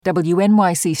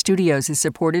WNYC Studios is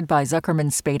supported by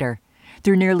Zuckerman Spader.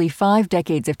 Through nearly 5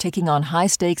 decades of taking on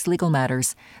high-stakes legal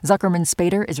matters, Zuckerman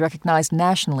Spader is recognized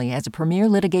nationally as a premier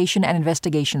litigation and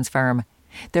investigations firm.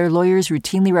 Their lawyers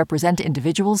routinely represent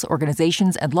individuals,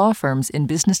 organizations, and law firms in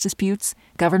business disputes,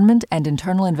 government and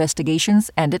internal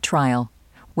investigations, and at trial.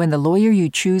 When the lawyer you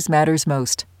choose matters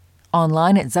most.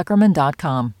 Online at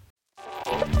Zuckerman.com.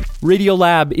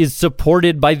 Radiolab is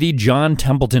supported by the John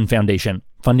Templeton Foundation,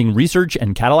 funding research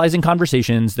and catalyzing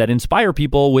conversations that inspire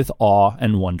people with awe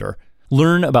and wonder.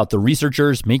 Learn about the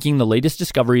researchers making the latest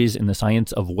discoveries in the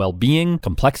science of well-being,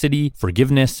 complexity,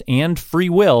 forgiveness, and free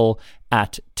will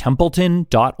at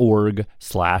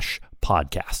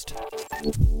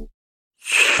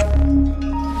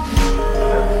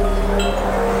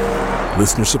templeton.org/podcast.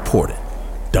 Listener supported.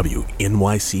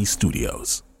 WNYC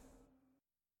Studios.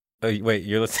 Oh, wait,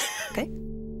 you're listening? Okay.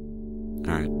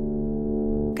 All right.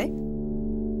 Okay.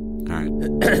 All right.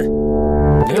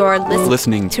 You're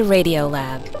Listening to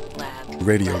Radiolab.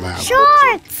 Radiolab.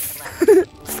 Shorts!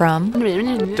 From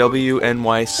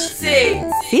WNYC.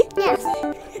 See? Yes.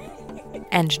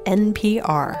 And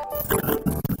NPR.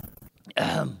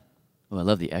 Oh, I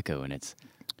love the echo, and it's...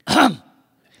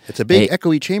 It's a big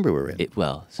echoey chamber we're in.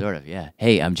 Well, sort of, yeah.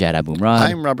 Hey, I'm Jad Abumrad.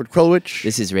 I'm Robert Krulwich.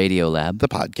 This is Radiolab. The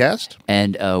podcast.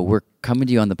 And we're coming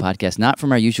to you on the podcast, not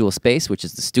from our usual space, which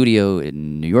is the studio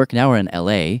in New York. Now we're in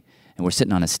L.A., and we're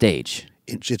sitting on a stage.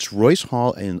 It's Royce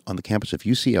Hall on the campus of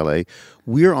UCLA.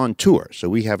 We're on tour, so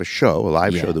we have a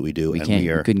live show that we do. We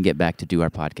couldn't get back to do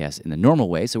our podcast in the normal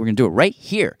way, so we're going to do it right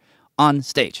here on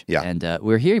stage. Yeah. And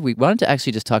we're here. We wanted to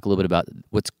actually just talk a little bit about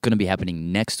what's going to be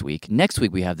happening next week. Next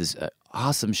week, we have this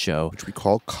awesome show. Which we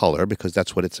call Color, because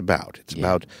that's what it's about. It's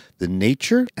about the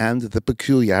nature and the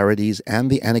peculiarities and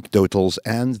the anecdotals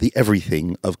and the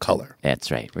everything of color.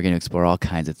 That's right. We're going to explore all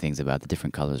kinds of things about the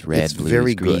different colors, red,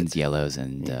 blues, greens, yellows,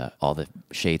 and all the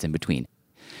shades in between.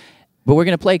 But we're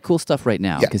going to play cool stuff right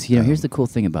now, because here's the cool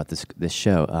thing about this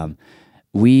show.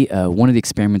 We one of the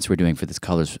experiments we're doing for this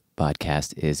Colors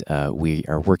podcast is we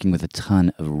are working with a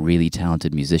ton of really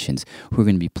talented musicians who are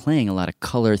going to be playing a lot of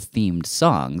color-themed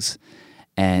songs,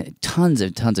 and tons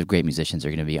of great musicians are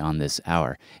going to be on this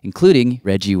hour, including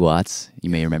Reggie Watts. You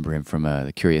may remember him from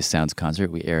the Curious Sounds concert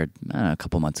we aired a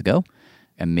couple months ago.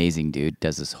 Amazing dude,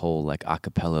 does this whole like a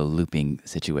cappella looping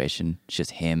situation. It's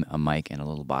just him, a mic, and a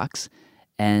little box.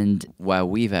 And while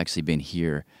we've actually been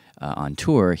here on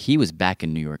tour, he was back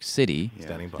in New York City,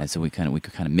 and so we kind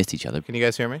of missed each other. Can you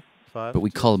guys hear me? But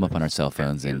we called him up on our cell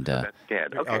phones and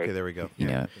Okay, there we go.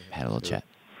 Had a little chat.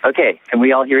 Okay, can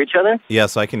we all hear each other?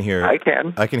 Yes, I can hear. I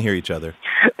can. I can hear each other.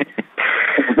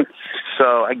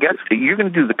 So I guess you're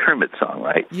going to do the Kermit song,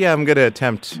 right? Yeah, I'm going to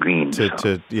attempt Green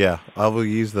to I will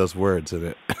use those words in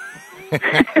it.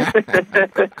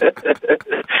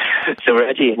 So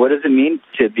Reggie, what does it mean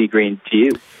to be green to you?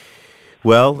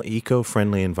 Well,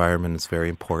 eco-friendly environment is very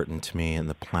important to me, and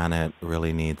the planet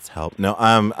really needs help. No,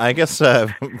 I guess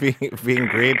being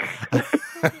green,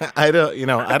 I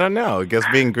don't know. I guess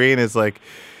being green is like,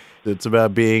 it's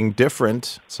about being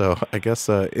different. So I guess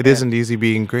it isn't easy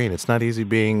being green. It's not easy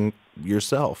being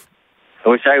yourself.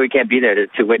 We're sorry we can't be there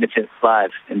to witness it live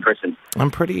in person.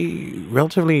 I'm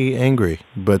relatively angry,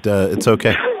 but it's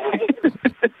okay.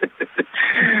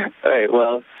 All right,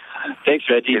 well, thanks,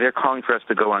 Reggie. They're calling for us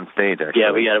to go on stage, actually.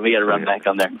 Yeah, we gotta run back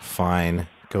on there. Fine.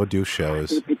 Go do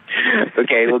shows.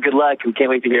 Okay, well, good luck. We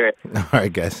can't wait to hear it. All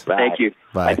right, guys. Bye. Thank you.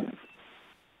 Bye.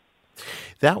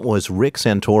 That was Rick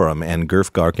Santorum and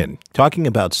Gerf Garkin talking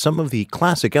about some of the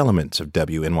classic elements of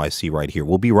WNYC right here.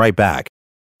 We'll be right back.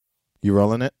 You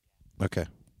rolling it? Okay.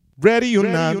 Ready or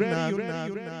not? Okay,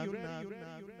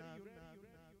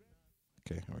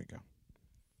 here we go.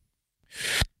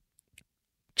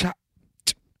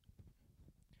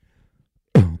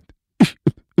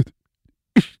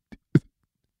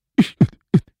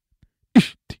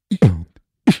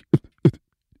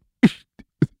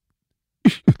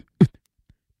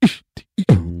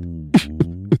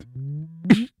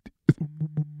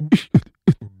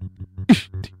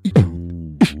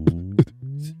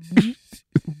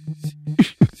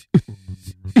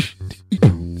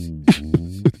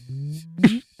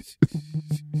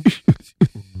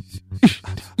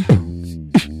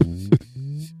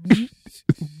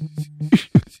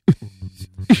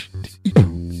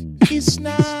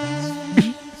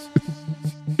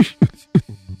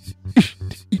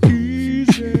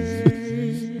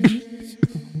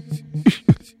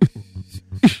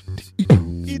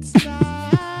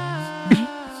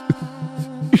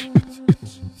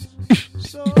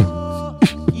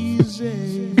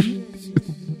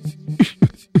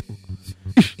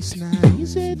 It's not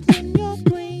easy when you're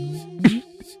green.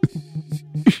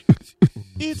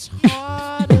 It's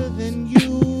harder than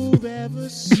you've ever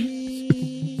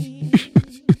seen.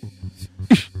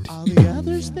 All the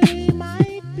others, they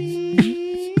might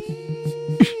be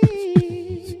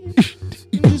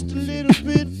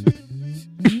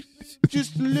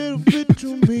just a little bit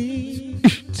to me.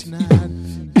 It's not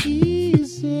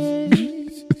easy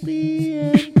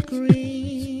being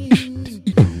green.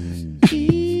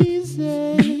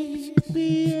 Easy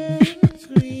being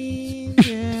green,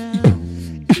 yeah.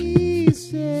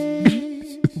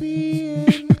 Easy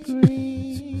being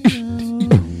green. Oh,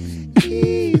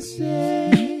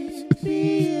 easy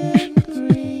being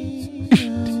green.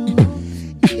 Oh,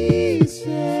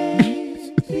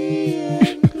 easy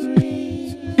being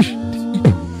green.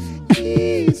 Oh,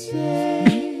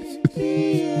 easy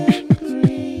being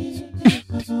green.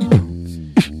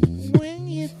 When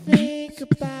you think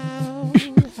about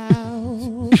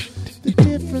how the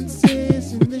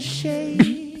differences in the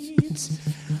shades,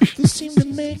 they seem to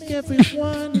make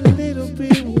everyone a little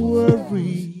bit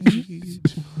worried.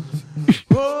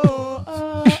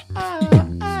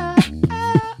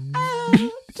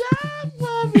 Don't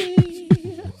worry,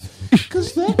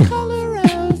 'cause the color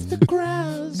of the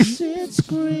grass, it's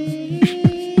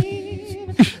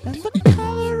green, and the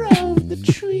color of the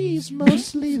trees,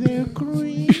 mostly they're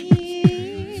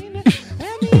green,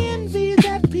 and the envy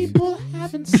that people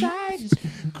have inside is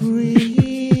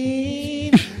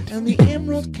green, and the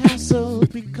Emerald Castle,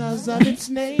 because of its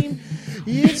name,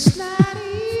 it's not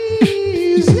easy.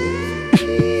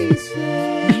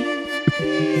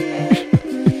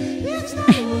 It's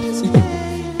not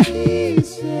easy.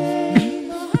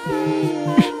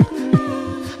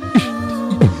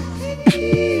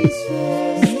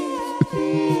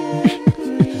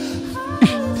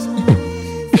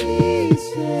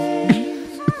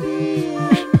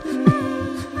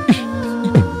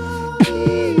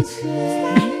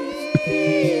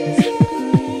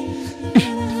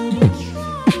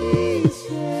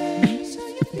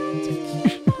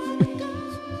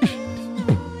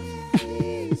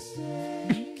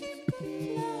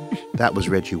 That was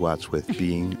Reggie Watts with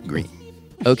Being Green.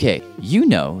 Okay, you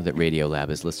know that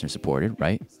Radiolab is listener-supported,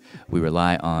 right? We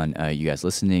rely on you guys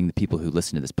listening, the people who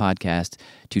listen to this podcast,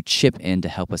 to chip in to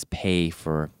help us pay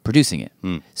for producing it.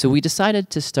 So we decided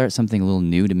to start something a little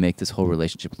new to make this whole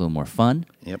relationship a little more fun.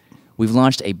 Yep. We've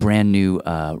launched a brand new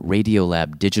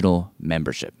Radiolab digital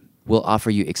membership. We'll offer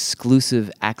you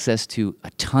exclusive access to a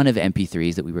ton of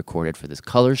MP3s that we recorded for this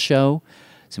Colors show,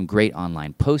 some great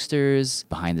online posters,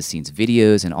 behind-the-scenes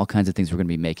videos, and all kinds of things we're going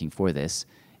to be making for this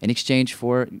in exchange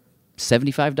for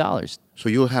 $75. So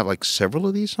you'll have like several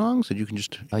of these songs that you can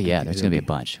just... Oh, yeah, there's going to be a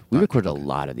bunch. We recorded a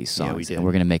lot of these songs, and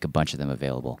we're going to make a bunch of them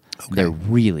available. Okay. They're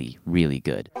really, really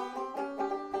good.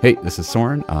 Hey, this is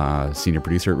Soren, senior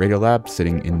producer at Radiolab,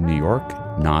 sitting in New York,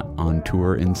 not on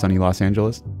tour in sunny Los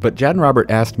Angeles. But Jad and Robert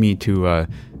asked me to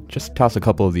just toss a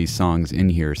couple of these songs in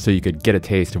here so you could get a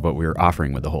taste of what we were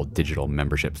offering with the whole digital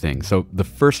membership thing. So the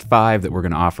first 5 that we're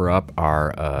going to offer up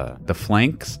are The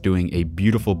Flanks, doing a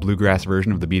beautiful bluegrass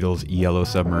version of the Beatles' Yellow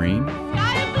Submarine.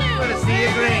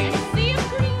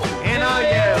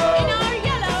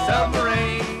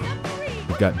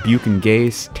 We've got Buke and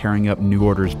Gase tearing up New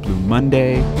Order's Blue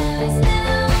Monday.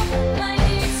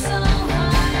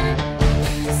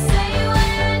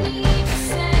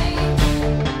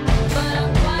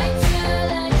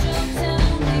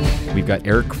 We've got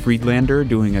Eric Friedlander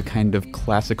doing a kind of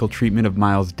classical treatment of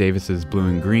Miles Davis's Blue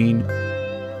and Green.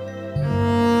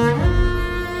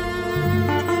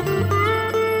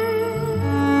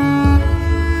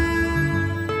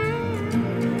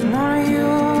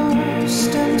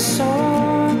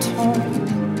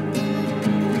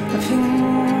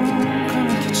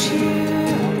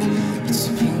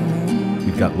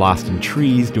 We've got Lost in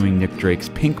Trees doing Nick Drake's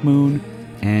Pink Moon.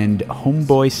 And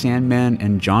Homeboy, Sandman,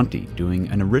 and Jaunty doing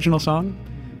an original song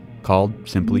called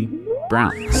simply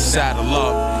Brown. Saddle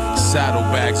up,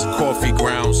 saddlebags, coffee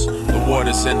grounds, the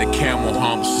waters and the camel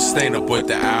humps, staying up with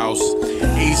the owls,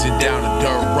 easing down a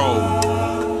dirt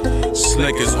road,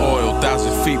 slick as oil,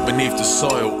 1,000 feet beneath the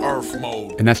soil, earth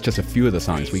mode. And that's just a few of the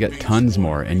songs. We get tons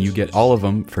more, and you get all of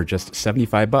them for just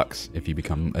 $75 if you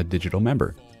become a digital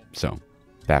member. So,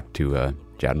 back to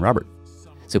Jad and Robert.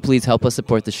 So please help us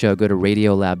support the show. Go to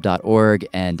radiolab.org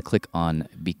and click on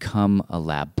Become a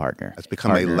Lab Partner. Let's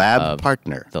become a lab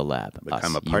partner. The lab.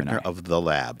 Become a partner of the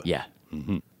lab. Yeah.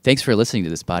 Mm-hmm. Thanks for listening to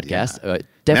this podcast. Yeah.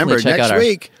 Definitely Remember, check out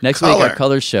next week our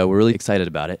Colors show. We're really excited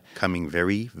about it. Coming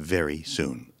very, very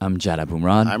soon. I'm Jad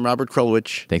Abumrad. I'm Robert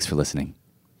Krulwich. Thanks for listening.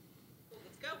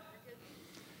 Let's go.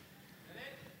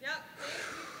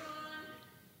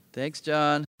 Thanks,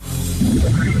 John.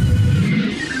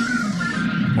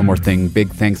 One more thing,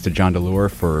 big thanks to John DeLure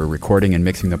for recording and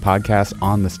mixing the podcast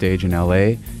on the stage in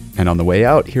LA. And on the way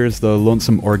out, here's the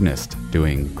Lonesome Organist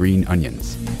doing Green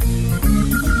Onions.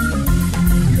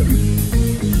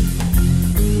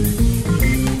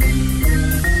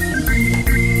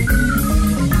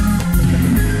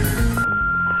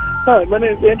 Hi, my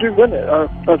name is Andrew Bennett.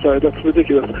 I'm sorry, that's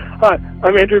ridiculous. Hi,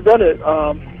 I'm Andrew Bennett,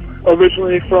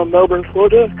 originally from Melbourne,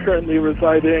 Florida, currently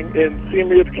residing in Siem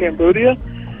Reap, Cambodia,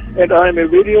 and I'm a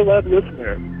Radiolab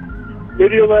listener.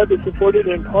 Radiolab is supported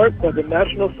in part by the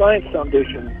National Science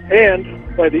Foundation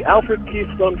and by the Alfred P.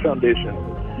 Sloan Foundation,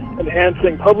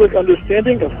 enhancing public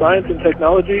understanding of science and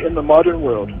technology in the modern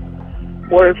world.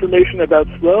 More information about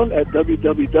Sloan at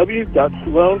www.sloan.org.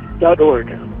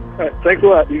 All right, thanks a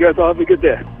lot. You guys all have a good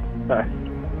day. Bye.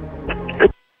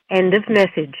 End of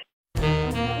message.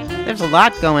 There's a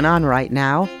lot going on right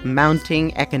now.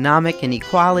 Mounting economic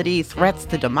inequality, threats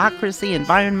to democracy,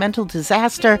 environmental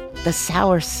disaster, the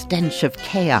sour stench of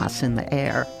chaos in the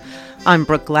air. I'm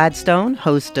Brooke Gladstone,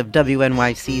 host of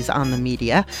WNYC's On the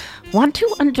Media. Want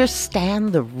to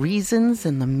understand the reasons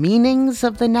and the meanings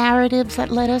of the narratives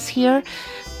that led us here,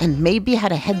 and maybe how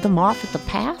to head them off at the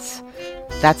pass?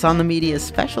 That's On the Media's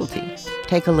specialty.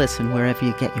 Take a listen wherever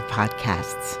you get your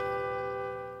podcasts.